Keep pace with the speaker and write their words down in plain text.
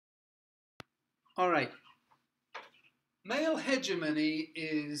All right. Male hegemony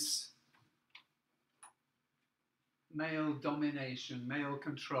is male domination, male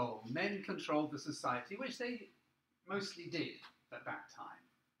control. Men controlled the society, which they mostly did at that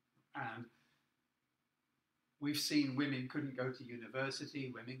time. And we've seen women couldn't go to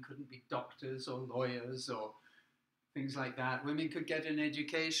university, women couldn't be doctors or lawyers or things like that. Women could get an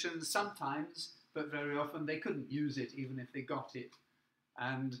education sometimes, but very often they couldn't use it even if they got it.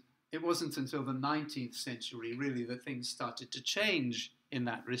 And it wasn't until the 19th century, really, that things started to change in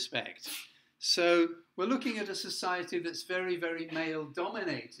that respect. So we're looking at a society that's very, very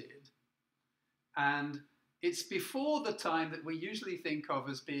male-dominated. And it's before the time that we usually think of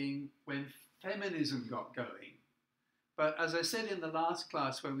as being when feminism got going. But as I said in the last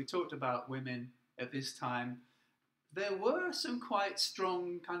class when we talked about women at this time, there were some quite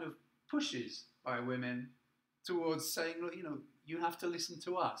strong kind of pushes by women towards saying, look, you know, you have to listen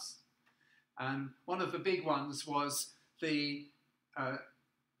to us. And one of the big ones was the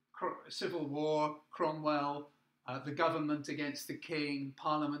Civil War, Cromwell, the government against the king,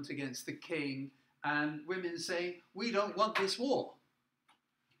 Parliament against the king, and women saying, we don't want this war.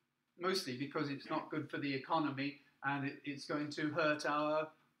 Mostly because it's not good for the economy and it's going to hurt our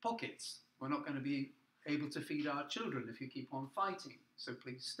pockets. We're not going to be able to feed our children if you keep on fighting, so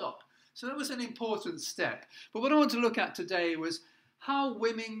please stop. So that was an important step. But what I want to look at today was how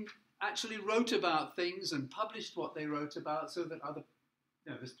women actually wrote about things and published what they wrote about so that other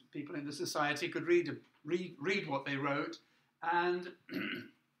people in the society could read what they wrote, and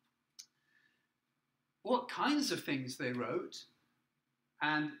what kinds of things they wrote.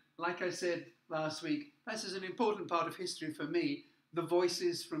 And like I said last week, this is an important part of history for me, the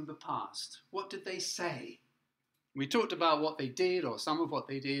voices from the past. What did they say? We talked about what they did, or some of what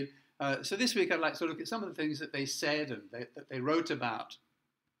they did. So this week I'd like to look at some of the things that they said and that they wrote about.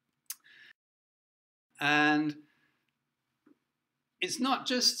 And it's not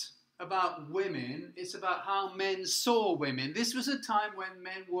just about women, it's about how men saw women. This was a time when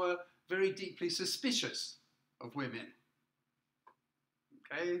men were very deeply suspicious of women.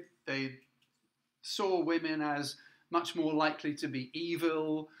 Okay? They saw women as much more likely to be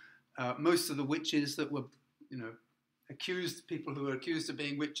evil. Most of the witches that were, accused, people who were accused of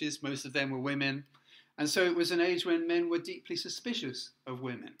being witches, most of them were women. And so it was an age when men were deeply suspicious of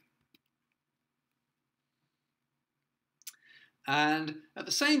women. And at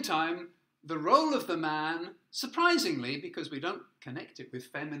the same time, the role of the man, surprisingly, because we don't connect it with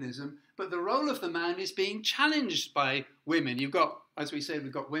feminism, but the role of the man is being challenged by women. You've got, as we said,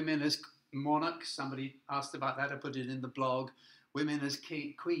 we've got women as monarchs. Somebody asked about that. I put it in the blog. Women as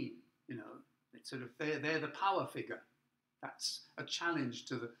queen. It's sort of they're the power figure. That's a challenge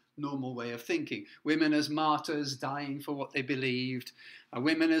to the normal way of thinking. Women as martyrs, dying for what they believed.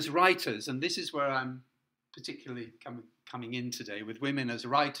 Women as writers, and this is where I'm particularly coming in today, with women as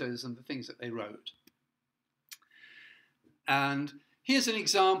writers and the things that they wrote. And here's an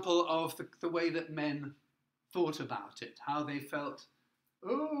example of the way that men thought about it, how they felt,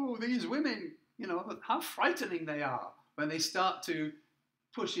 oh, these women, how frightening they are when they start to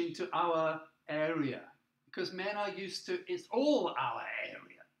push into our area. Because men are used to, it's all our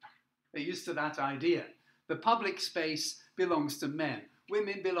area. They're used to that idea. The public space belongs to men.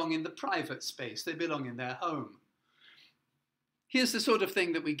 Women belong in the private space. They belong in their home. Here's the sort of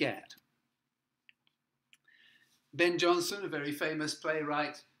thing that we get. Ben Jonson, a very famous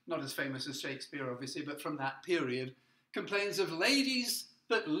playwright, not as famous as Shakespeare, obviously, but from that period, complains of ladies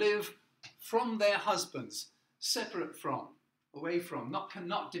that live from their husbands, separate from, away from,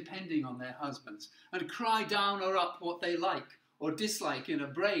 not depending on their husbands, and cry down or up what they like or dislike in a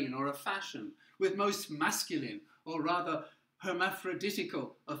brain or a fashion, with most masculine, or rather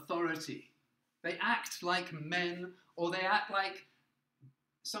hermaphroditical authority. They act like men, or they act like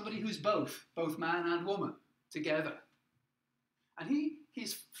somebody who's both man and woman together. And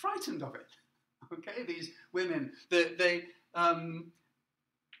he's frightened of it. Okay, these women, they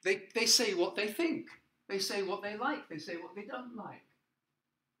say what they think. They say what they like. They say what they don't like.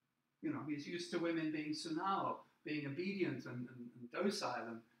 He's used to women being sunao, being obedient and docile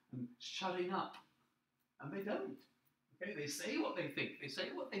and shutting up. And they don't. Okay, they say what they think. They say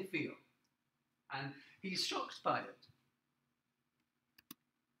what they feel. And he's shocked by it.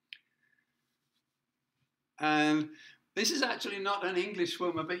 And this is actually not an English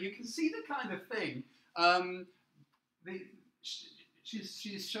woman, but you can see the kind of thing.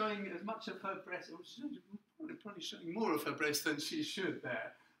 She's showing as much of her breast, or she's probably showing more of her breast than she should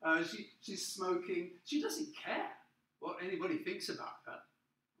there. She's smoking. She doesn't care what anybody thinks about her.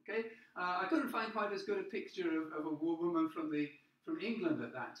 Okay, I couldn't find quite as good a picture of a woman from the from England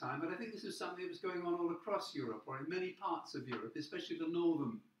at that time, but I think this was something that was going on all across Europe, or in many parts of Europe, especially the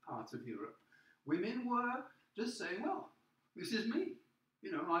northern part of Europe. Women were just saying, well, this is me.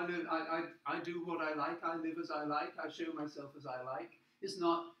 You know, I do what I like, I live as I like, I show myself as I like. It's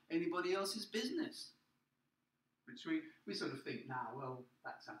not anybody else's business. Which we sort of think now, well,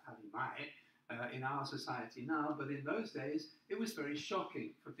 that's how you might in our society now, but in those days, it was very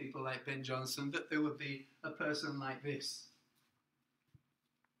shocking for people like Ben Jonson that there would be a person like this.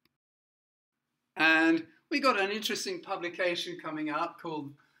 And we got an interesting publication coming out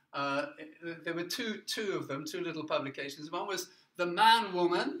called, there were two of them, two little publications. One was The Man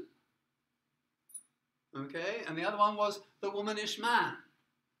Woman, okay, and the other one was The Womanish Man.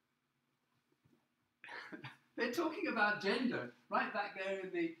 They're talking about gender right back there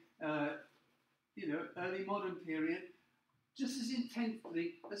in the early modern period, just as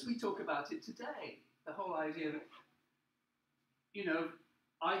intensely as we talk about it today. The whole idea that, you know,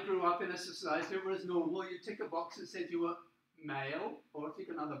 I grew up in a society where it was normal. You tick a box that said you were male, or tick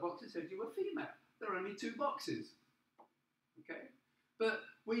another box that said you were female. There are only two boxes. Okay? But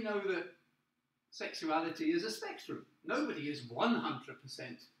we know that sexuality is a spectrum. Nobody is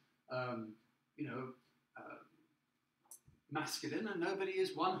 100% masculine, and nobody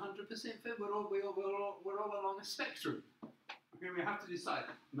is 100% feminine. We're all along a spectrum. Okay, we have to decide.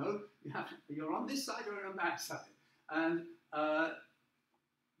 No, you're on this side or on that side. And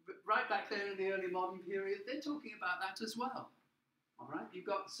right back there in the early modern period, they're talking about that as well. All right, you've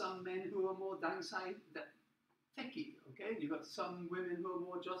got some men who are more downside techie. Okay, you've got some women who are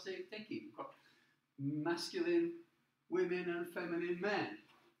more jose techie. You've got masculine women and feminine men,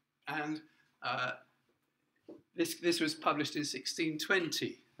 and this was published in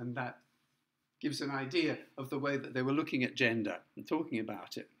 1620, and that gives an idea of the way that they were looking at gender and talking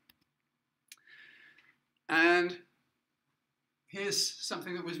about it. And here's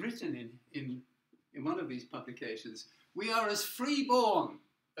something that was written in one of these publications. We are as freeborn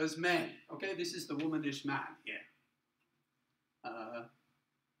as men. Okay, this is the womanish man here.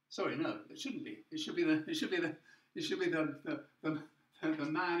 Sorry, no, it shouldn't be. It should be the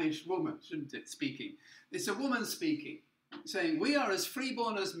mannish woman, shouldn't it, speaking. It's a woman speaking, saying, we are as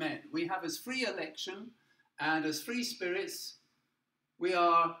freeborn as men. We have as free election and as free spirits. We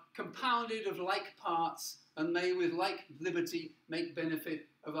are compounded of like parts and may with like liberty make benefit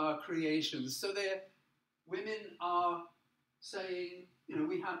of our creations. So women are saying, you know,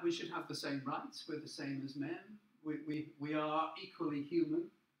 we should have the same rights. We're the same as men. We are equally human.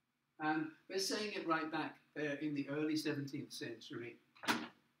 And they're saying it right back there in the early 17th century.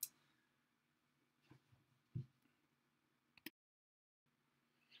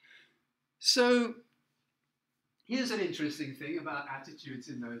 So here's an interesting thing about attitudes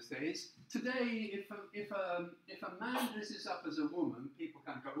in those days. Today, if a man dresses up as a woman, people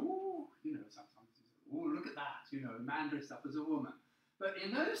kind of go, ooh, you know, sometimes, ooh, look at that, you know, a man dressed up as a woman. But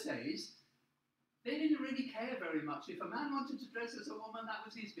in those days, they didn't really care very much. If a man wanted to dress as a woman, that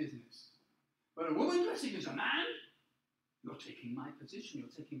was his business. But a woman dressing as a man, you're taking my position,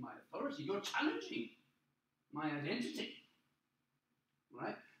 you're taking my authority, you're challenging my identity.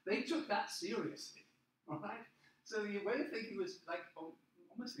 Right? They took that seriously. All right? So the way of thinking was like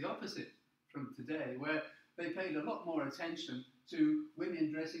almost the opposite from today, where they paid a lot more attention to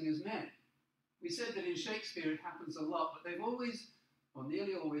women dressing as men. We said that in Shakespeare it happens a lot, but they've always, or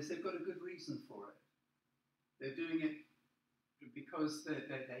nearly always, they've got a good reason for it. They're doing it because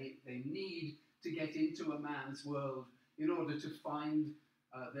they need to get into a man's world in order to find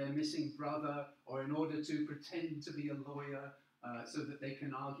their missing brother, or in order to pretend to be a lawyer so that they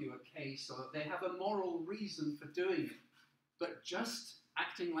can argue a case, or they have a moral reason for doing it. But just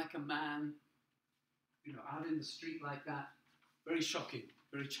acting like a man, you know, out in the street like that, very shocking,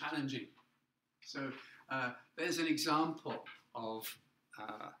 very challenging. So there's an example of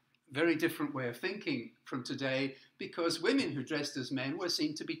very different way of thinking from today, because women who dressed as men were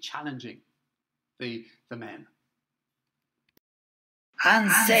seen to be challenging the men.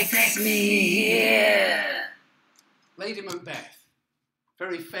 Unsex me here. Lady Macbeth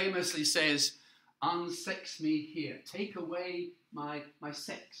very famously says, unsex me here. Take away my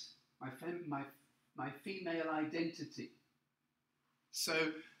sex, my female identity.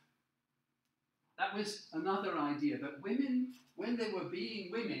 So that was another idea, that women, when they were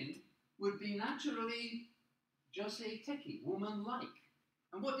being women, would be naturally jose techie, woman-like.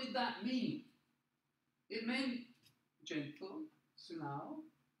 And what did that mean? It meant gentle, sunao,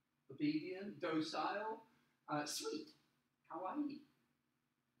 obedient, docile, sweet, kawaii.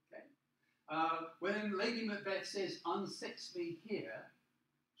 Okay? When Lady Macbeth says, unsex me here,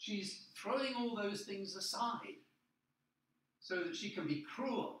 she's throwing all those things aside. so that she can be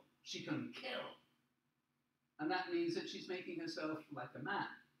cruel, she can kill. And that means that she's making herself like a man.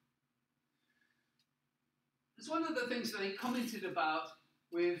 It's one of the things that they commented about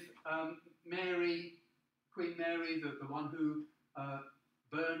with Mary, Queen Mary, the one who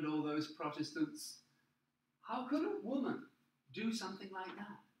burned all those Protestants. How could a woman do something like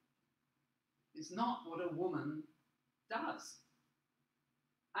that? It's not what a woman does.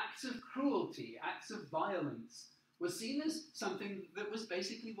 Acts of cruelty, acts of violence were seen as something that was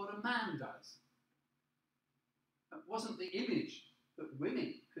basically what a man does. That wasn't the image that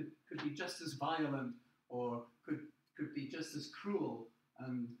women could be just as violent or could be just as cruel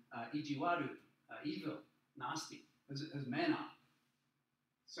and ijiwaru, evil, nasty, as men are.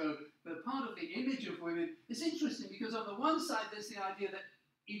 So the part of the image of women is interesting because on the one side there's the idea that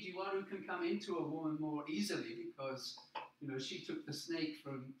ijiwaru can come into a woman more easily because she took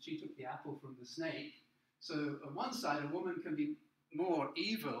the apple from the snake. So on one side a woman can be more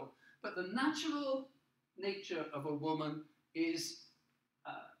evil, but the natural nature of a woman is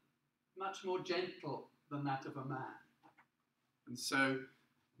much more gentle than that of a man. And so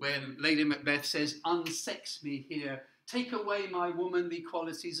when Lady Macbeth says, "Unsex me here, take away my womanly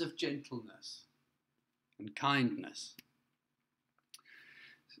qualities of gentleness and kindness."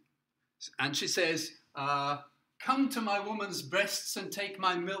 And she says, "Come to my woman's breasts and take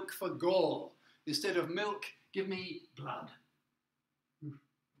my milk for gall. Instead of milk, give me blood."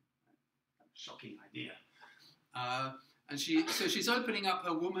 Shocking idea. So she's opening up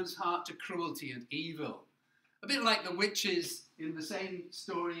her woman's heart to cruelty and evil. A bit like the witches in the same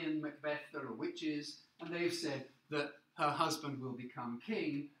story in Macbeth. There are witches, and they've said that her husband will become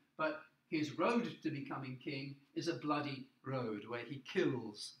king, but his road to becoming king is a bloody road where he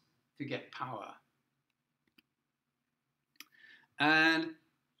kills to get power. And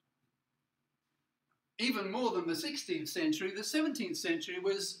even more than the 16th century, the 17th century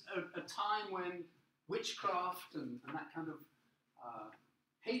was a time when witchcraft and that kind of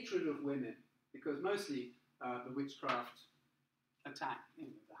hatred of women, because mostly the witchcraft attack,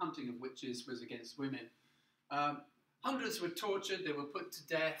 the hunting of witches was against women. Hundreds were tortured, they were put to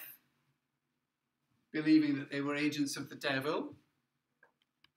death, believing that they were agents of the devil.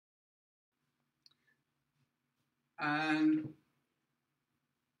 And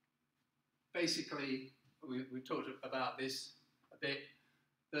basically, we talked about this a bit,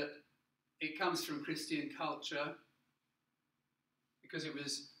 that it comes from Christian culture because it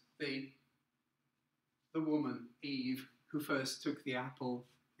was the woman, Eve, who first took the apple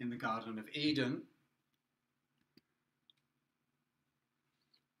in the Garden of Eden.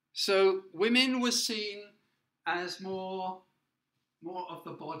 So women were seen as more of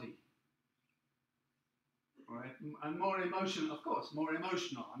the body. Right? And more emotional, of course, more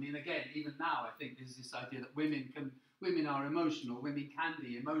emotional. I mean, again, even now, I think there's this idea that women are emotional, women can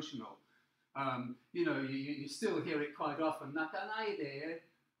be emotional. You still hear it quite often, "Nakanai de,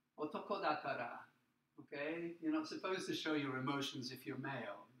 otoko dakara." Okay? You're not supposed to show your emotions if you're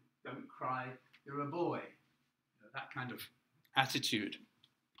male. Don't cry, you're a boy. That kind of attitude.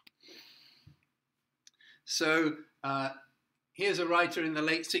 So, here's a writer in the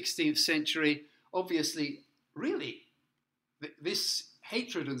late 16th century, obviously, really, this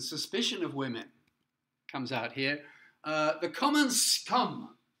hatred and suspicion of women comes out here. The common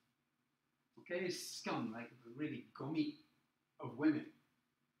scum, okay, scum, like the really gummy of women,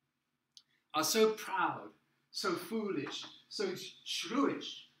 are so proud, so foolish, so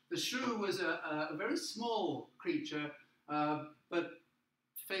shrewish. The shrew was a very small creature, but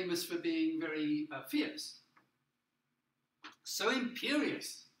famous for being very fierce. So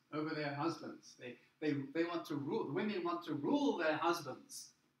imperious over their husbands. They want to rule. The women want to rule their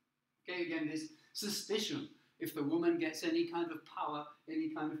husbands. Okay, again, this suspicion. If the woman gets any kind of power, any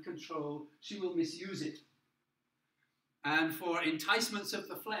kind of control, she will misuse it. And for enticements of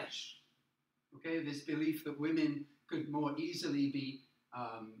the flesh, okay, this belief that women could more easily be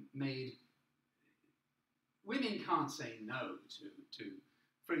made. Women can't say no to.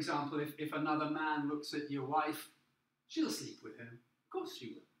 For example, if another man looks at your wife, she'll sleep with him. Of course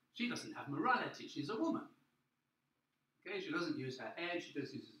she will. She doesn't have morality. She's a woman. Okay, she doesn't use her head. She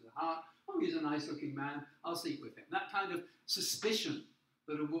just uses her heart. Oh, he's a nice-looking man. I'll sleep with him. That kind of suspicion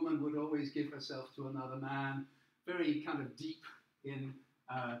that a woman would always give herself to another man, very kind of deep in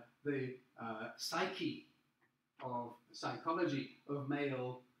the psyche of psychology of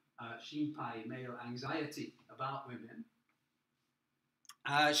male shinpai, male anxiety about women.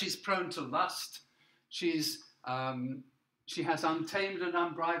 She's prone to lust. She has untamed and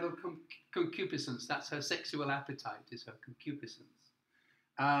unbridled concupiscence. That's her sexual appetite, is her concupiscence.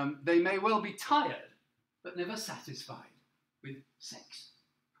 They may well be tired, but never satisfied. with sex.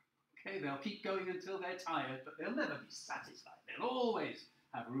 Okay, they'll keep going until they're tired, but they'll never be satisfied. They'll always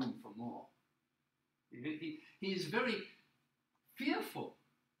have room for more. He is very fearful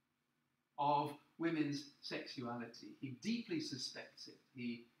of women's sexuality. He deeply suspects it.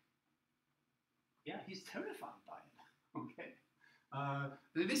 He's terrified by it. Okay,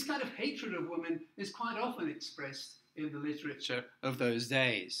 this kind of hatred of women is quite often expressed in the literature of those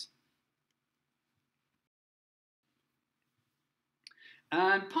days.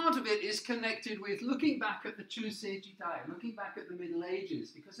 And part of it is connected with looking back at the Chuseiji Dai, looking back at the Middle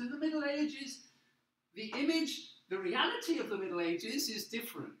Ages, because in the Middle Ages, the image, the reality of the Middle Ages is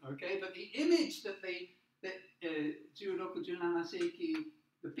different, okay? But the image that Juroku Junana Seiki,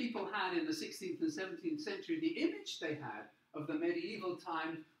 the people had in the 16th and 17th century, the image they had of the medieval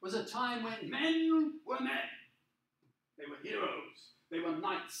time was a time when men were men. They were heroes. They were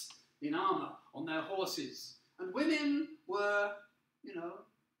knights in armor on their horses. And women were, you know,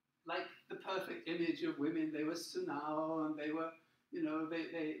 like the perfect image of women. They were sunao, and they were, you know,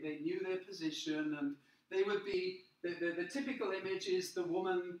 they knew their position, and they would be, the typical image is the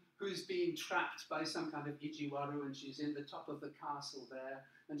woman who's being trapped by some kind of ijiwaru, and she's in the top of the castle there,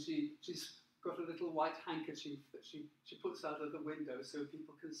 and she's got a little white handkerchief that she puts out of the window so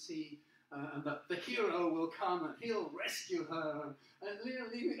people can see, and the hero will come and he'll rescue her.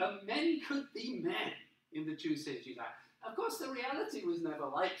 And men could be men in the Chuseiji Dai. Of course, the reality was never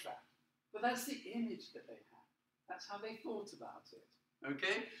like that, but that's the image that they had. That's how they thought about it.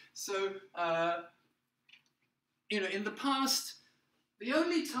 Okay, so you know, in the past, the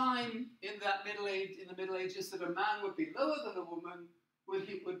only time in the Middle Ages, that a man would be lower than a woman would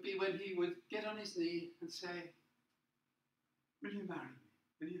be when he would get on his knee and say, "Will you marry me?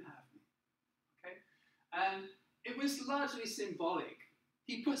 Will you have me?" Okay, and it was largely symbolic.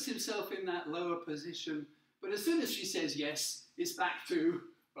 He puts himself in that lower position. But as soon as she says yes, it's back to,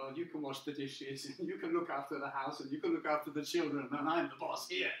 well, you can wash the dishes, and you can look after the house, and you can look after the children, and I'm the boss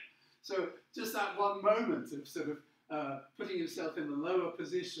here. So just that one moment of sort of putting himself in the lower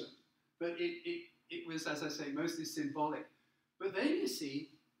position. But it was, as I say, mostly symbolic. But then you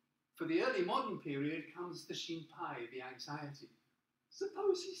see, for the early modern period comes the shinpai, the anxiety.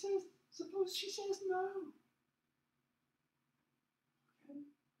 Suppose she says no.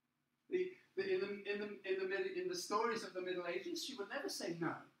 Okay. In the stories of the Middle Ages, she would never say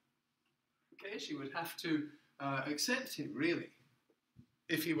no. Okay, she would have to accept him, really,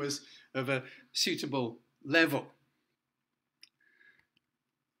 if he was of a suitable level.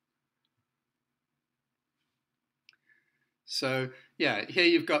 So, yeah, here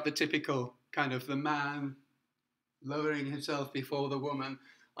you've got the typical kind of the man lowering himself before the woman,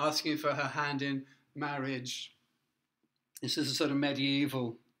 asking for her hand in marriage. This is a sort of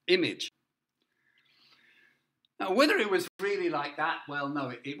medieval image. Now, whether it was really like that, well,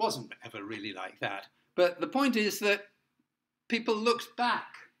 no, it wasn't ever really like that. But the point is that people looked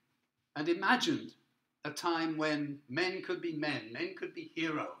back and imagined a time when men could be men could be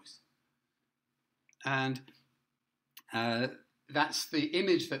heroes. And that's the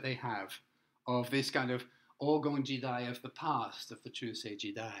image that they have of this kind of Ogon Jidai of the past, of the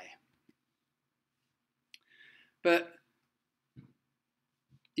Chuseiji Dai. But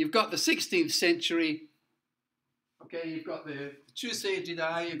you've got the 16th century, okay, you've got the Chuseiji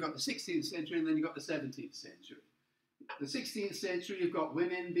Dai, you've got the 16th century, and then you've got the 17th century. The 16th century, you've got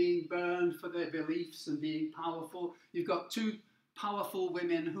women being burned for their beliefs and being powerful. You've got two powerful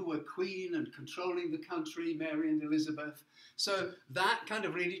women who were queen and controlling the country, Mary and Elizabeth. So that kind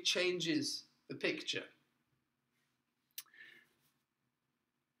of really changes the picture.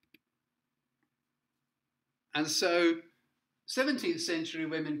 And so 17th century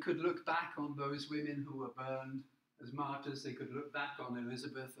women could look back on those women who were burned as martyrs. They could look back on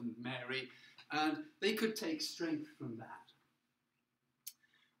Elizabeth and Mary, and they could take strength from that.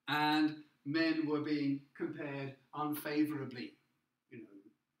 And men were being compared unfavorably. You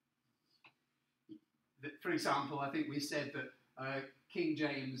know, for example, I think we said that King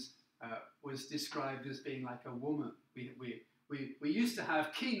James was described as being like a woman. We used to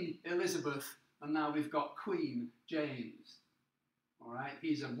have King Elizabeth, and now we've got Queen James. All right,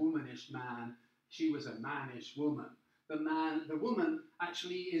 he's a womanish man. She was a mannish woman. The woman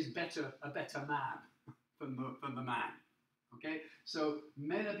actually is a better man than the man. Okay, so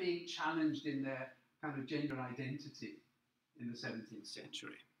men are being challenged in their kind of gender identity in the 17th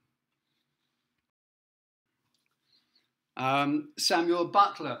century. Samuel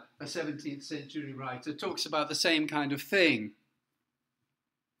Butler, a 17th century writer, talks about the same kind of thing.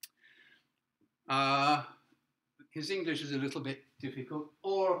 His English is a little bit difficult.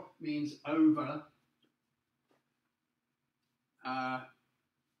 Or means over. But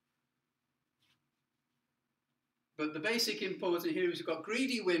the basic important here is we've got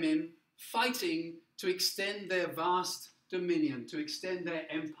greedy women fighting to extend their vast dominion, to extend their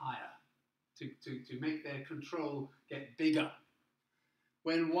empire, to make their control get bigger.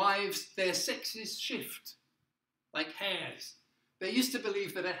 When wives, their sexes shift like hairs. They used to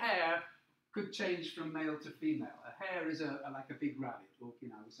believe that a hair could change from male to female. A hair is like a big rabbit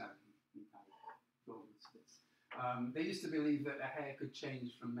walking outside. They used to believe that a hair could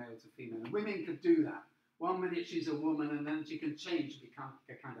change from male to female. And women could do that. 1 minute she's a woman, and then she can change to become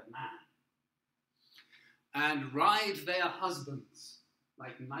a kind of man. And ride their husbands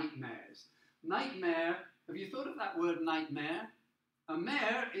like nightmares. Nightmare, have you thought of that word nightmare? A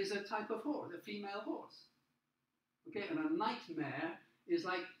mare is a type of horse, a female horse. Okay, and a nightmare is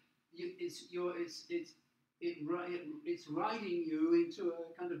like, it's riding you into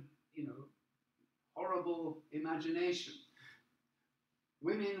a kind of, horrible imagination.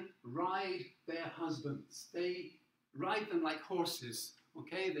 Women ride their husbands. They ride them like horses,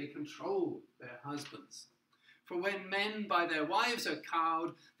 okay? They control their husbands. For when men by their wives are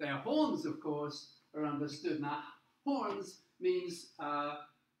cowed, their horns, of course, are understood. Now, horns means,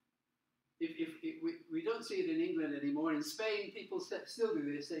 we don't see it in England anymore. In Spain, people still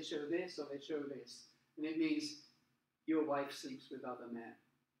do this. They show this or they show this. And it means your wife sleeps with other men.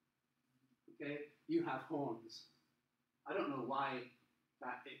 Okay? You have horns. I don't know why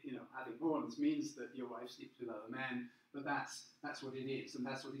that, having horns means that your wife sleeps with other men, but that's what it is, and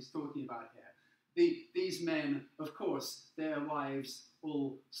that's what he's talking about here. These men, of course, their wives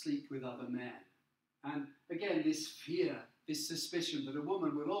all sleep with other men. And again, this fear, this suspicion that a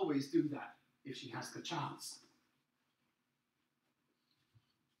woman will always do that if she has the chance.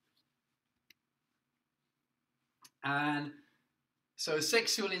 And so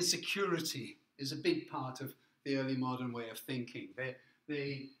sexual insecurity is a big part of the early modern way of thinking.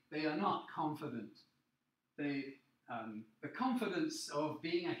 They are not confident. The confidence of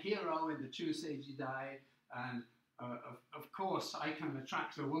being a hero in the true Seijidai, and of course I can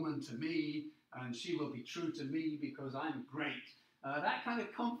attract a woman to me, and she will be true to me because I'm great. That kind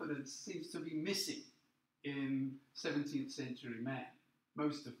of confidence seems to be missing in 17th century men,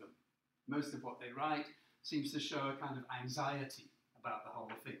 most of them. Most of what they write seems to show a kind of anxiety about the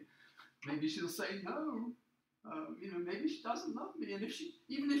whole thing. Maybe she'll say no. Maybe she doesn't love me, and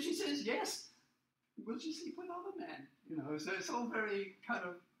even if she says yes, will she sleep with other men? So it's all very kind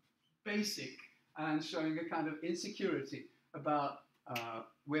of basic and showing a kind of insecurity about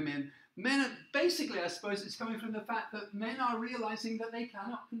women. Men, basically, I suppose it's coming from the fact that men are realizing that they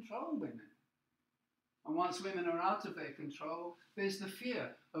cannot control women. And once women are out of their control, there's the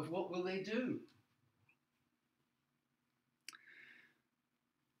fear of what will they do.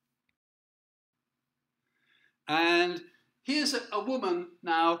 And here's a woman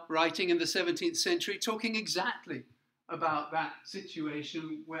now writing in the 17th century talking exactly about that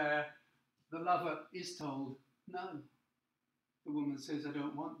situation where the lover is told, no. The woman says, I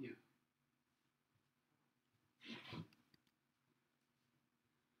don't want you.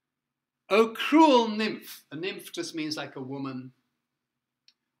 O cruel nymph, a nymph just means like a woman,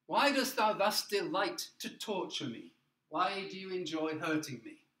 why dost thou thus delight to torture me? Why do you enjoy hurting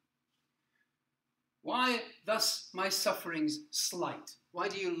me? Why thus my sufferings slight? Why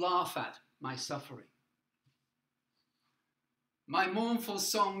do you laugh at my suffering? My mournful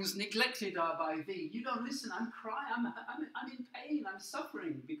songs neglected are by thee. You don't listen, I'm crying, I'm in pain, I'm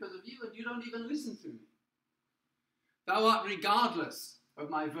suffering because of you, and you don't even listen to me. Thou art regardless of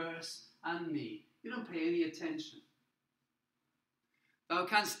my verse and me. You don't pay any attention. Thou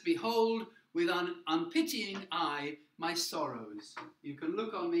canst behold with an unpitying eye my sorrows. You can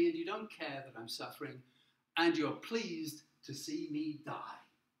look on me and you don't care that I'm suffering, and you're pleased to see me die.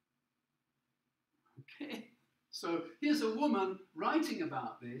 Okay, so here's a woman writing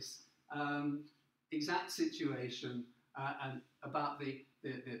about this exact situation and about the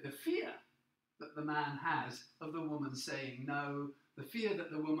fear that the man has of the woman saying no, the fear that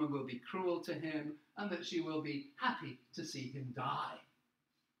the woman will be cruel to him and that she will be happy to see him die.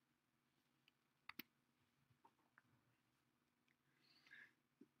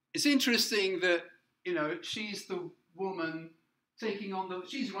 It's interesting that, she's the woman taking on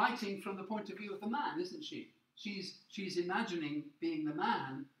she's writing from the point of view of the man, isn't she? She's imagining being the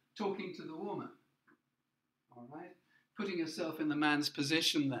man talking to the woman. All right? Putting herself in the man's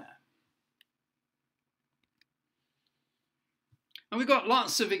position there. And we've got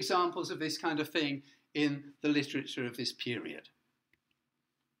lots of examples of this kind of thing in the literature of this period.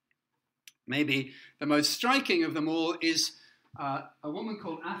 Maybe the most striking of them all is a woman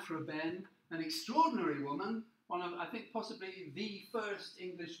called Afra Ben, an extraordinary woman, one of, I think, possibly the first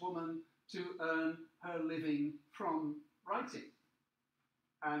English woman to earn her living from writing.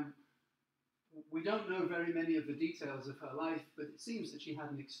 And we don't know very many of the details of her life, but it seems that she had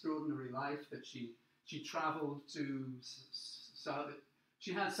an extraordinary life, that she travelled to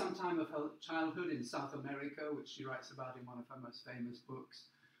she had some time of her childhood in South America, which she writes about in one of her most famous books.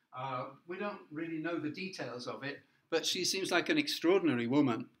 We don't really know the details of it, but she seems like an extraordinary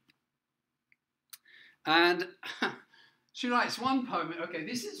woman. And she writes one poem. Okay,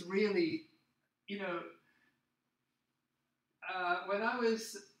 this is really, you know, when I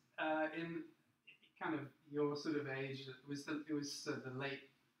was in kind of your sort of age, it was the late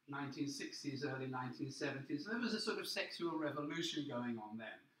 1960s, early 1970s. There was a sort of sexual revolution going on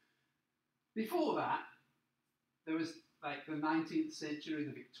then. Before that, there was like the 19th century,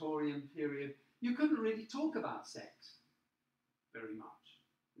 the Victorian period. You couldn't really talk about sex very much,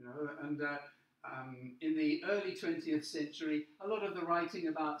 you know. And in the early 20th century, a lot of the writing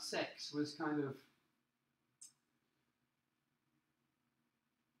about sex was kind of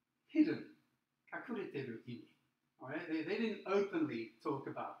hidden. Kakureteru imi. Right? They didn't openly talk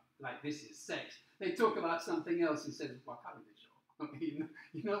about, like, this is sex. They talk about something else and said, wakaru desho. I mean,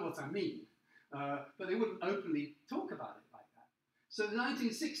 you know what I mean. But they wouldn't openly talk about it like that. So the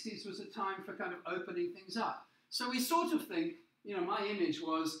 1960s was a time for kind of opening things up. So we sort of think, you know, my image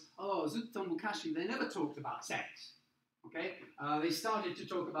was, oh, zutto mukashi, they never talked about sex. Okay? They started to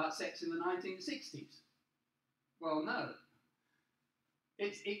talk about sex in the 1960s. Well, no.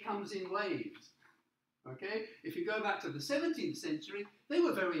 It comes in waves. Okay? If you go back to the 17th century, they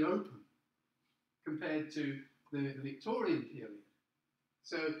were very open compared to the Victorian period.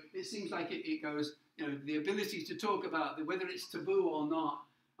 So it seems like it goes, you know, the ability to talk about whether it's taboo or not,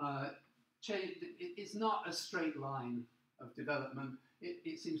 it's not a straight line of development.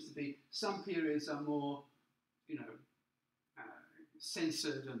 It seems to be some periods are more, you know,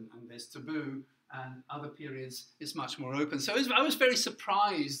 censored and there's taboo, and other periods it's much more open. So I was very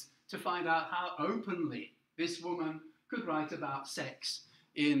surprised to find out how openly this woman could write about sex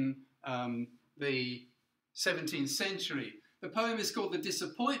in the 17th century. The poem is called The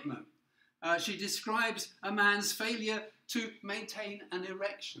Disappointment. She describes a man's failure to maintain an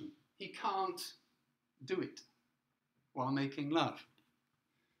erection. He can't do it while making love.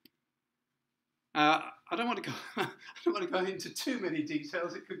 I don't want to go into too many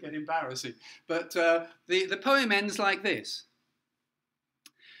details. It could get embarrassing. But the poem ends like this.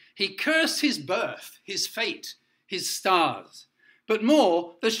 He cursed his birth, his fate, his stars, but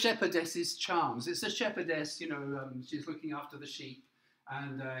more the shepherdess's charms. It's a shepherdess, you know, she's looking after the sheep,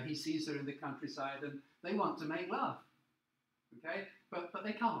 and he sees her in the countryside, and they want to make love, okay? But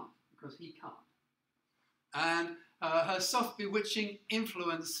they can't, because he can't. And her soft, bewitching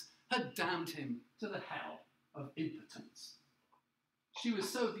influence had damned him to the hell of impotence. She was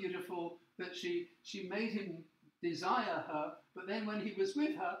so beautiful that she made him desire her, but then when he was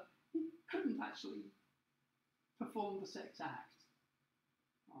with her, he couldn't actually perform the sex act.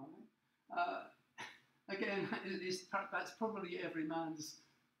 All right? Again, that's probably every man's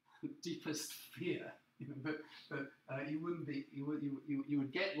deepest fear. You know, but you wouldn't be. You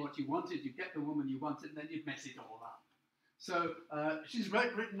would get what you wanted. You'd get the woman you wanted, and then you'd mess it all up. So she's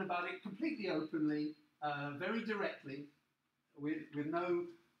written about it completely openly, very directly, with no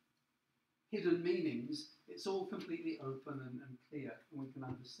hidden meanings. It's all completely open and clear, and we can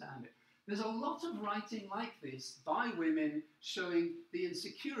understand it. There's a lot of writing like this by women showing the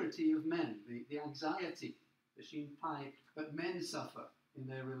insecurity of men, the anxiety that men suffer in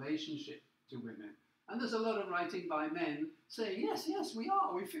their relationship to women. And there's a lot of writing by men saying, yes, we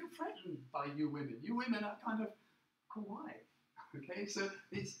are. We feel threatened by you women. You women are kind of kawaii. Okay, so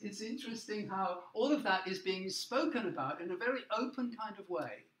it's interesting how all of that is being spoken about in a very open kind of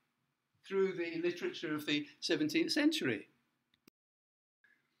way through the literature of the 17th century.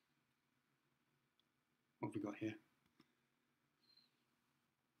 What have we got here?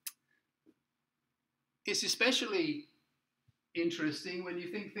 It's especially interesting when you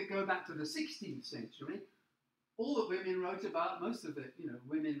think that go back to the 16th century, all that women wrote about, most of it, you know,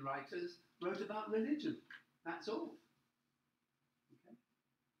 women writers wrote about religion. That's all. Okay?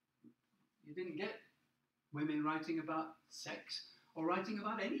 You didn't get women writing about sex or writing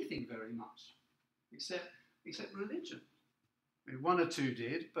about anything very much, except religion. I mean, one or two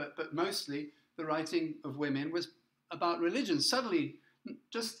did, but mostly the writing of women was about religion. Suddenly,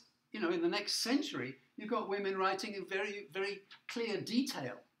 just, you know, in the next century, you've got women writing in very, very clear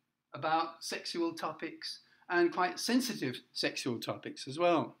detail about sexual topics and quite sensitive sexual topics as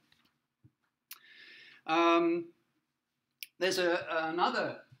well. There's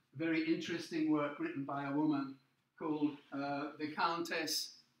another very interesting work written by a woman called The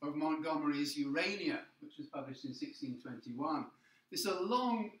Countess of Montgomery's Urania, which was published in 1621. It's a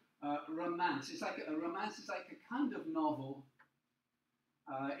long romance. It's like a romance. It's like a kind of novel.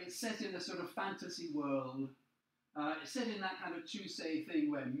 It's set in a sort of fantasy world. It's set in that kind of Chusei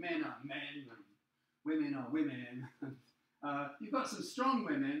thing where men are men and women are women. You've got some strong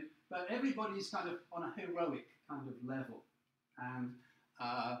women, but everybody's kind of on a heroic kind of level. And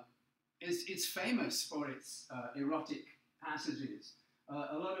it's famous for its erotic passages.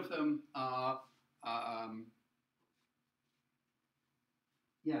 A lot of them are,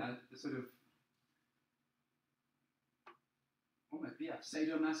 sort of, almost,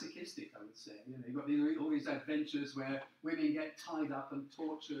 sadomasochistic, I would say. You know, you've got all these adventures where women get tied up and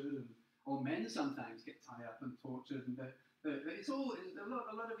tortured, or men sometimes get tied up and tortured, and it's all,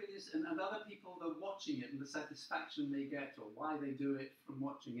 a lot of it is, and other people are watching it, and the satisfaction they get, or why they do it from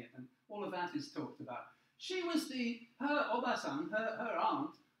watching it, and all of that is talked about. She was her Obasan, her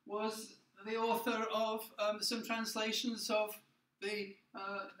aunt, was the author of some translations of the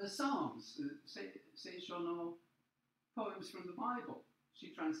Psalms, Seishono poems from the Bible.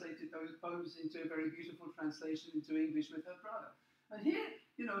 She translated those poems into a very beautiful translation into English with her brother. And here,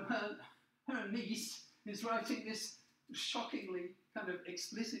 you know, her niece is writing this shockingly kind of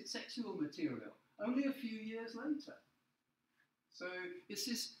explicit sexual material only a few years later. So it's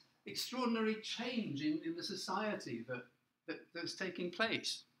this extraordinary change in the society that's taking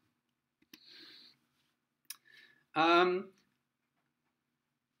place. And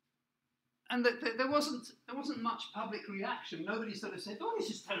there wasn't much public reaction. Nobody sort of said, "Oh, this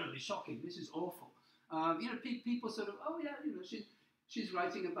is terribly shocking. This is awful." You know, people sort of, "Oh yeah, you know, she's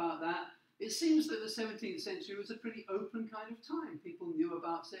writing about that." It seems that the 17th century was a pretty open kind of time. People knew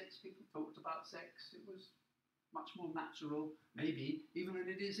about sex. People talked about sex. It was much more natural, maybe, even than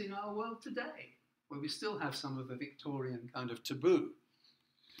it is in our world today, where we still have some of the Victorian kind of taboo.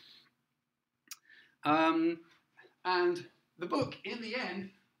 And the book, in the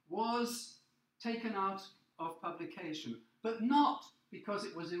end, was taken out of publication, but not because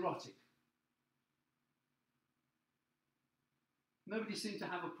it was erotic. Nobody seemed to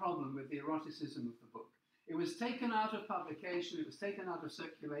have a problem with the eroticism of the book. It was taken out of publication, it was taken out of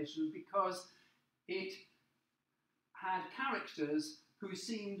circulation because it had characters who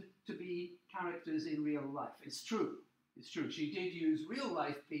seemed to be characters in real life. It's true. She did use real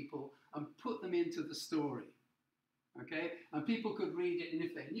life people and put them into the story. Okay? And people could read it, and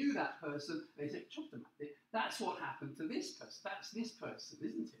if they knew that person, they said, that's what happened to this person. That's this person,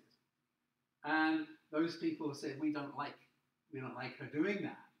 isn't it? And those people said, we don't like her doing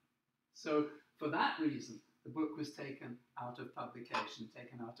that. So for that reason, the book was taken out of publication,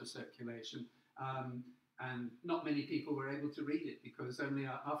 taken out of circulation, and not many people were able to read it because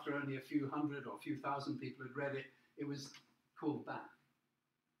after only a few hundred or a few thousand people had read it, it was called back.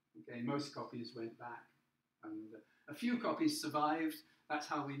 Okay, most copies went back, and a few copies survived. That's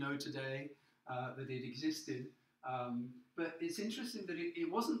how we know today that it existed. But it's interesting that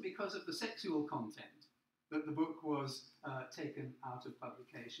it wasn't because of the sexual content that the book was taken out of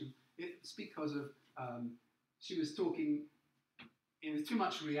publication. It's because of she was talking with too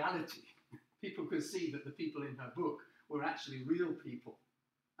much reality. People could see that the people in her book were actually real people,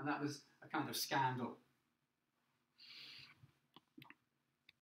 and that was a kind of scandal.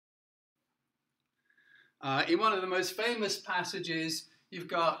 In one of the most famous passages, you've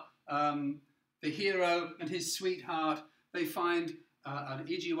got the hero and his sweetheart. They find an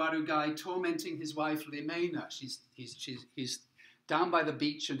Ijiwaru guy tormenting his wife Limena. He's down by the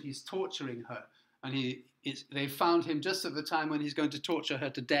beach and he's torturing her. And they found him just at the time when he's going to torture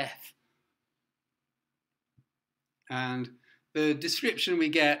her to death. And the description we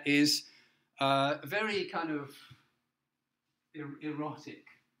get is very kind of erotic.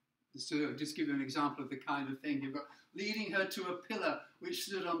 So just give you an example of the kind of thing. You've got leading her to a pillar which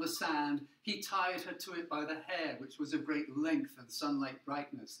stood on the sand. He tied her to it by the hair, which was of great length and sunlight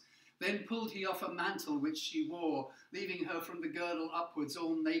brightness. Then pulled he off a mantle which she wore, leaving her from the girdle upwards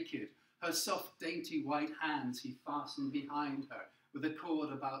all naked. Her soft, dainty white hands he fastened behind her, with a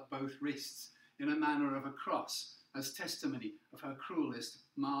cord about both wrists, in a manner of a cross, as testimony of her cruelest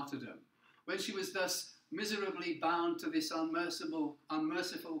martyrdom. When she was thus miserably bound to this unmerciful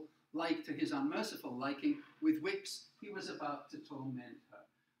like to his unmerciful liking, with whips he was about to torment her.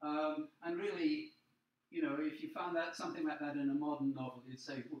 And really, you know, if you found that something like that in a modern novel, you'd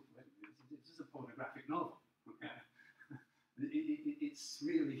say, well, wait a minute, this is a pornographic novel. Okay? It's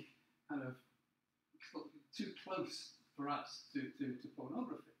really kind of too close for us to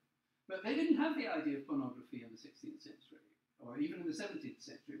pornography. But they didn't have the idea of pornography in the 16th century, or even in the 17th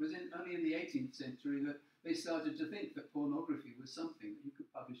century. It was only in the 18th century that they started to think that pornography was something that you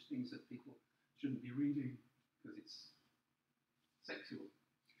could publish things that people shouldn't be reading because it's sexual.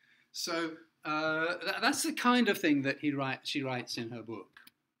 So that's the kind of thing that she writes in her book.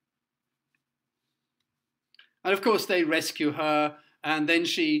 And of course they rescue her, and then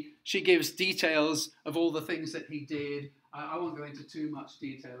she gives details of all the things that he did. I won't go into too much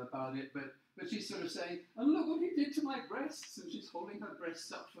detail about it, but she's sort of saying, "And look what he did to my breasts," and she's holding her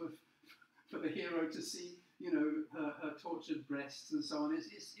breasts up for the hero to see, you know, her tortured breasts and so on.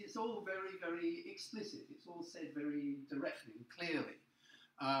 It's all very, very explicit. It's all said very directly and clearly.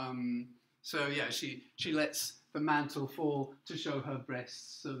 So yeah, she lets the mantle fall to show her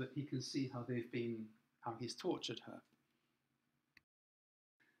breasts so that he can see how he's tortured her.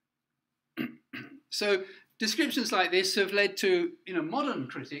 So descriptions like this have led to, you know, modern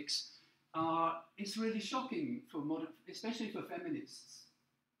critics. It's really shocking for especially for feminists.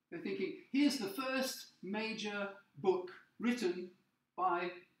 They're thinking, here's the first major book written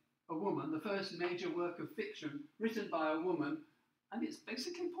by a woman, the first major work of fiction written by a woman, and it's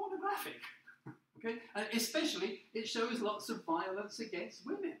basically pornographic. Okay, and especially it shows lots of violence against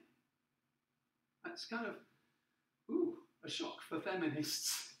women. That's kind of a shock for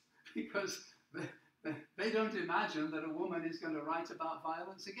feminists because they don't imagine that a woman is going to write about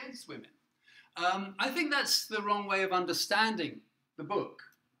violence against women. I think that's the wrong way of understanding the book,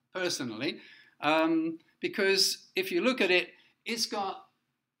 personally, because if you look at it, it's got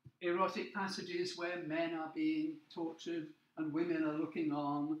erotic passages where men are being tortured and women are looking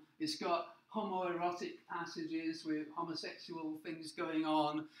on. It's got homoerotic passages with homosexual things going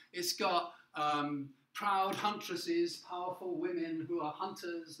on. It's got proud huntresses, powerful women who are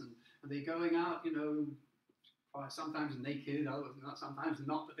hunters, and they're going out, you know, sometimes naked, sometimes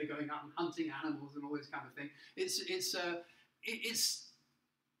not, but they're going out and hunting animals and all this kind of thing. It's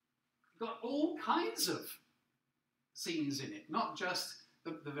got all kinds of scenes in it, not just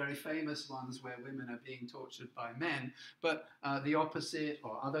the very famous ones where women are being tortured by men, but the opposite,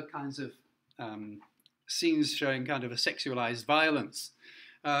 or other kinds of scenes showing kind of a sexualized violence.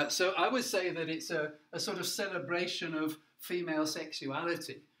 So I would say that it's a sort of celebration of female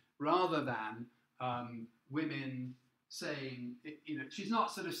sexuality rather than women saying, you know, she's not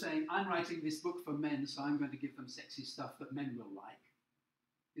sort of saying, I'm writing this book for men, so I'm going to give them sexy stuff that men will like.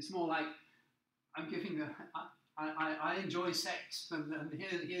 It's more like, I'm giving them, I enjoy sex, and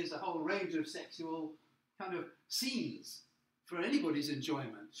here's a whole range of sexual kind of scenes for anybody's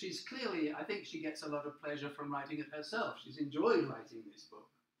enjoyment. She's clearly, I think she gets a lot of pleasure from writing it herself. She's enjoyed writing this book.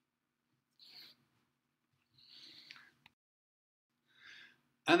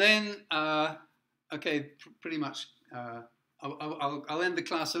 And then, okay, pretty much, I'll end the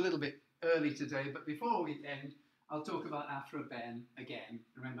class a little bit early today, but before we end, I'll talk about Aphra Behn again.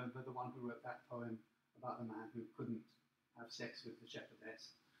 Remember the one who wrote that poem about the man who couldn't have sex with the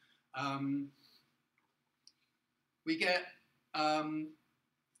shepherdess. We get a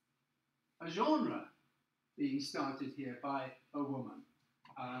genre being started here by a woman.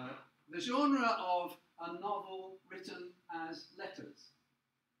 The genre of a novel written as letters.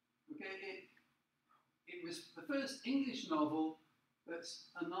 Okay, it was the first English novel that's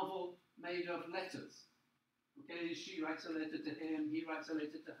a novel made of letters. Okay, she writes a letter to him, he writes a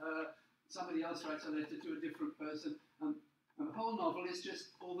letter to her, somebody else writes a letter to a different person, and the whole novel is just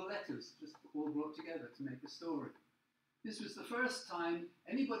all the letters, just all brought together to make a story. This was the first time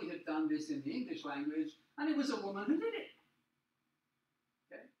anybody had done this in the English language, and it was a woman who did it.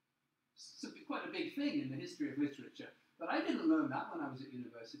 Okay? It's quite a big thing in the history of literature. But I didn't learn that when I was at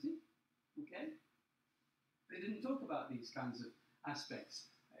university. Okay? They didn't talk about these kinds of aspects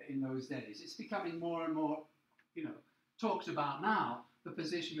in those days. It's becoming more and more, you know, talked about now, the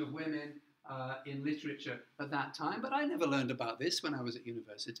position of women in literature at that time. But I never learned about this when I was at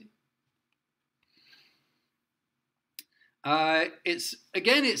university.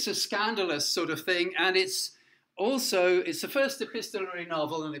 It's a scandalous sort of thing, and it's the first epistolary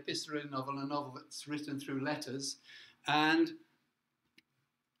novel, a novel that's written through letters, and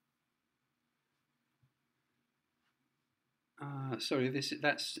sorry,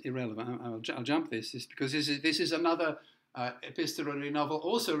 that's irrelevant. I'll jump this because this is another epistolary novel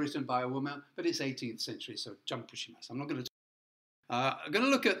also written by a woman, but it's 18th century, so jump pushimasu. I'm not going to. I'm going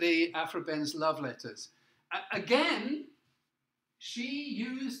to look at the Aphra Behn's love letters again. She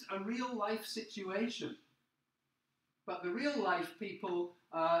used a real life situation, but the real life people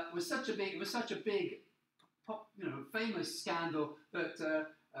was such a big, famous scandal that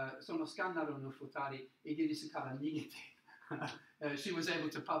sono scandalo no futari igirisu kara nigete. She was able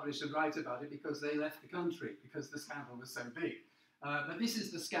to publish and write about it because they left the country because the scandal was so big. But this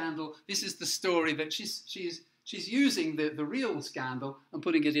is the scandal. This is the story that she's using the real scandal and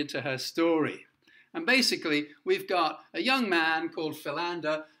putting it into her story. And basically, we've got a young man called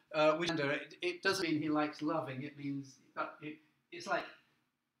Philander. It doesn't mean he likes loving. It means it's like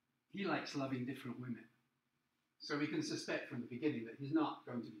he likes loving different women. So we can suspect from the beginning that he's not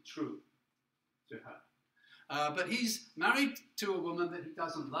going to be true to her. But he's married to a woman that he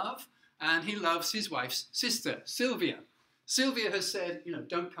doesn't love, and he loves his wife's sister, Sylvia. Sylvia has said,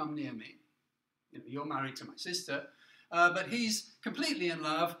 don't come near me. You're married to my sister. But he's completely in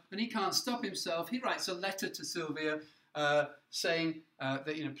love, and he can't stop himself. He writes a letter to Sylvia saying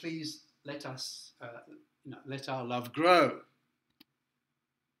that, please let us, let our love grow.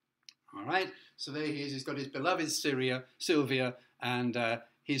 All right, so there he is. He's got his beloved Sylvia, and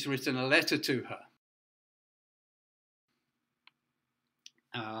he's written a letter to her.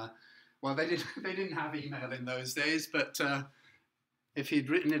 Well, they didn't have email in those days, but if he'd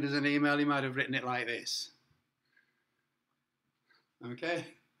written it as an email, he might have written it like this. Okay.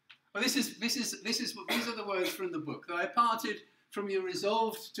 Well, these are the words from the book. Though I parted from you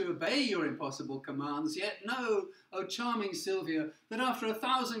resolved to obey your impossible commands, yet know, O charming Sylvia, that after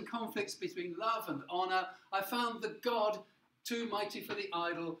 1,000 conflicts between love and honour, I found the God too mighty for the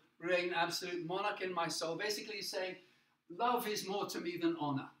idol reign absolute monarch in my soul. Basically he's saying, love is more to me than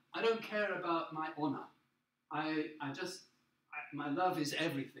honour. I don't care about my honour. My love is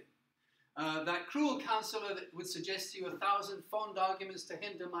everything. That cruel counsellor that would suggest to you 1,000 fond arguments to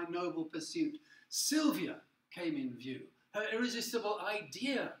hinder my noble pursuit. Sylvia came in view, her irresistible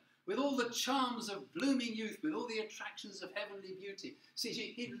idea, with all the charms of blooming youth, with all the attractions of heavenly beauty. See,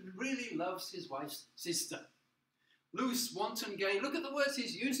 he really loves his wife's sister. Loose, wanton, gay. Look at the words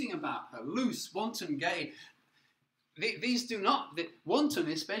he's using about her. Loose, wanton, gay. These do not, wanton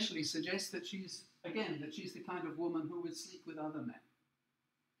especially suggests that she's the kind of woman who would sleep with other men.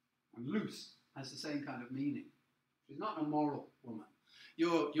 And loose has the same kind of meaning. She's not a moral woman.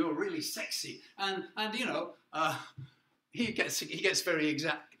 You're really sexy, and he gets very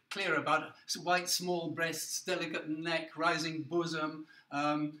clear about it. White small breasts, delicate neck, rising bosom.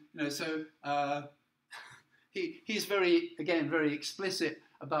 He's very explicit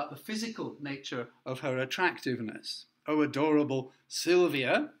about the physical nature of her attractiveness. Oh, adorable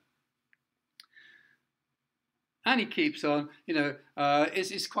Sylvia. And he keeps on,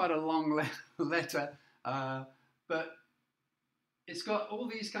 it's quite a long letter, but it's got all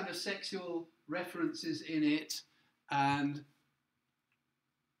these kind of sexual references in it, and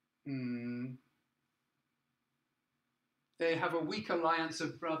they have a weak alliance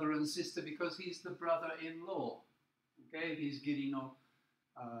of brother and sister because he's the brother-in-law. Okay, he's Girino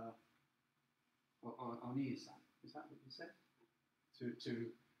Oni-san. Is that what you said?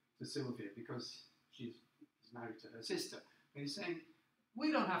 To Sylvia, because she's married to her sister. And he's saying,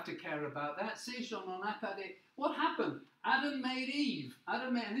 we don't have to care about that. What happened? Adam made Eve.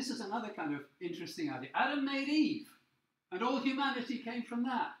 And this is another kind of interesting idea. Adam made Eve. And all humanity came from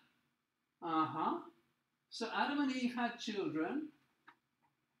that. So Adam and Eve had children.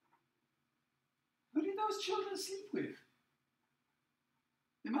 Who did those children sleep with?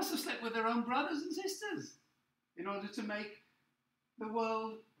 They must have slept with their own brothers and sisters in order to make the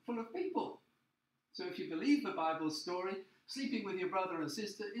world full of people. So if you believe the Bible story, sleeping with your brother and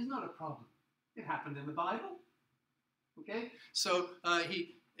sister is not a problem. It happened in the Bible. Okay? So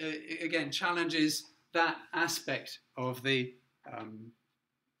he, again, challenges that aspect of the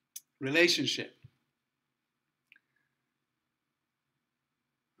relationship.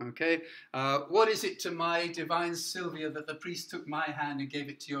 Okay? What is it to my divine Sylvia that the priest took my hand and gave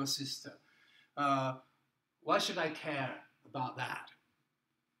it to your sister? Why should I care about that?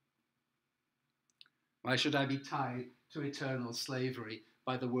 Why should I be tied to eternal slavery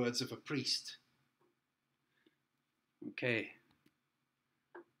by the words of a priest? Okay.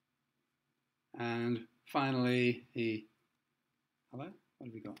 And finally, hello? What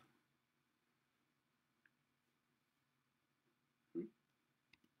have we got?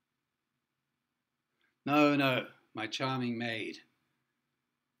 No, my charming maid.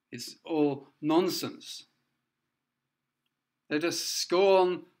 It's all nonsense. Let us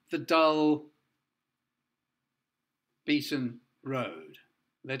scorn the dull, beaten road.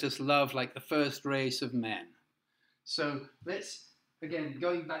 Let us love like the first race of men. So let's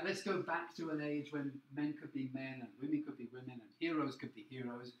go back to an age when men could be men and women could be women and heroes could be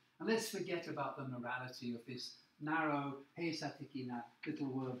heroes. And let's forget about the morality of this narrow, heisatikina little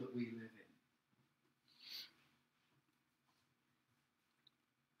world that we live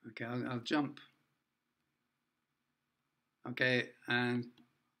in. Okay, I'll jump. Okay, and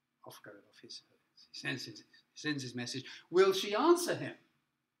off his sends his message. Will she answer him?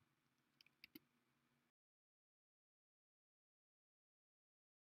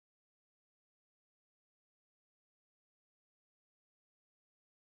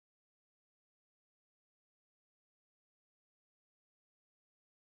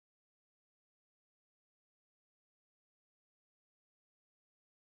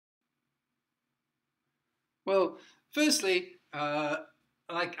 Well, firstly,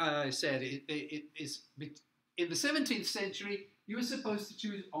 like I said, it is in the 17th century. You were supposed to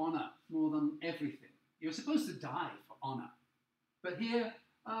choose honor more than everything. You were supposed to die for honor, but here,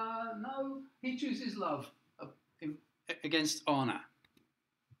 no, he chooses love against honor.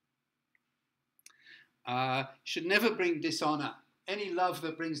 Should never bring dishonor. Any love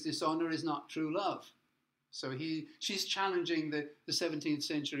that brings dishonor is not true love. So she's challenging the 17th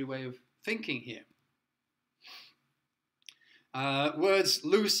century way of thinking here. Words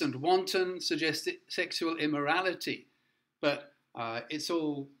loose and wanton suggest sexual immorality, but it's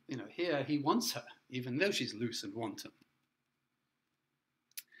all, here he wants her, even though she's loose and wanton.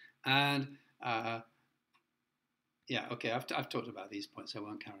 And yeah, okay, I've talked about these points, so I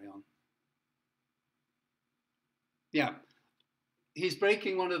won't carry on. Yeah, he's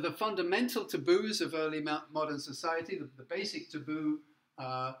breaking one of the fundamental taboos of early modern society, the basic taboo.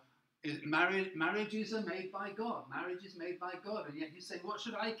 Marriages are made by God. Marriage is made by God. And yet he's saying, what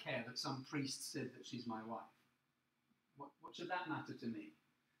should I care that some priest said that she's my wife? What should that matter to me?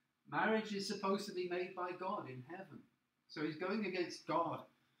 Marriage is supposed to be made by God in heaven. So he's going against God,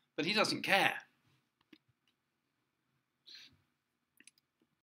 but he doesn't care.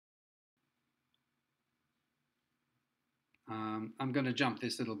 I'm going to jump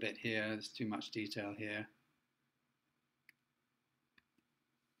this little bit here. There's too much detail here.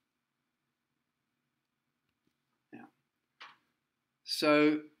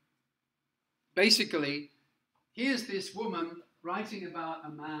 So basically, here's this woman writing about a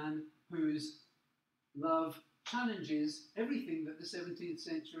man whose love challenges everything that the 17th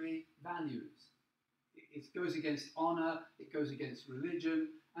century values. It goes against honor, it goes against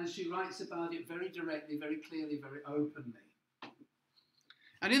religion, and she writes about it very directly, very clearly, very openly.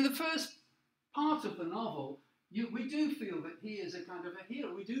 And in the first part of the novel, we do feel that he is a kind of a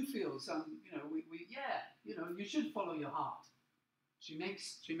hero. We do feel some, you should follow your heart. She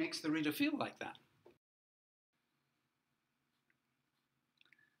makes the reader feel like that.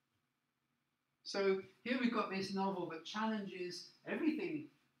 So here we've got this novel that challenges everything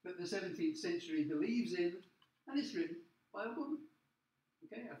that the 17th century believes in, and it's written by a woman.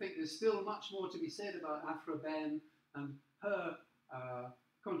 Okay, I think there's still much more to be said about Aphra Behn and her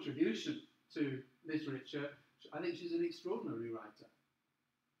contribution to literature. I think she's an extraordinary writer.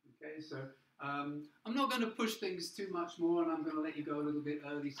 Okay, so I'm not going to push things too much more, and I'm going to let you go a little bit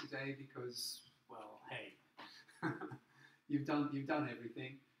early today because, well, hey, you've done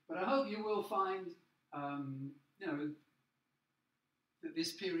everything. But I hope you will find, that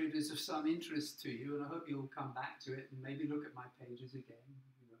this period is of some interest to you, and I hope you'll come back to it and maybe look at my pages again,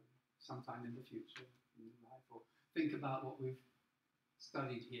 sometime in the future in your life, or think about what we've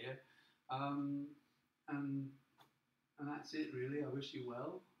studied here. And that's it, really. I wish you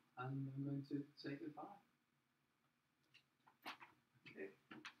well. And I'm going to say goodbye. Okay.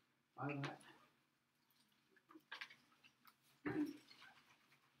 Bye-bye.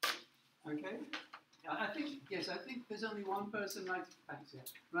 Okay. I think there's only one person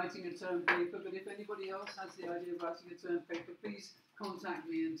writing a term paper, but if anybody else has the idea of writing a term paper, please contact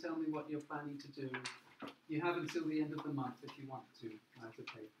me and tell me what you're planning to do. You have until the end of the month if you want to write a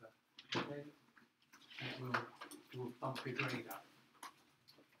paper. Okay? And we'll bump your grade up.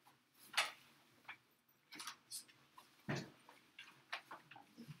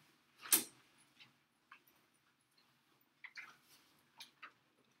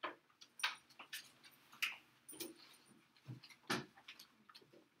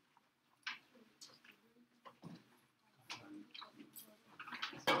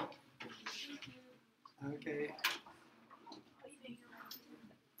 Okay.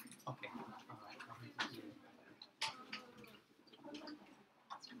 Okay. All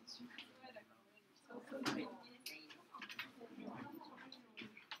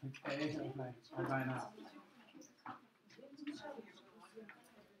right. Okay. Bye now.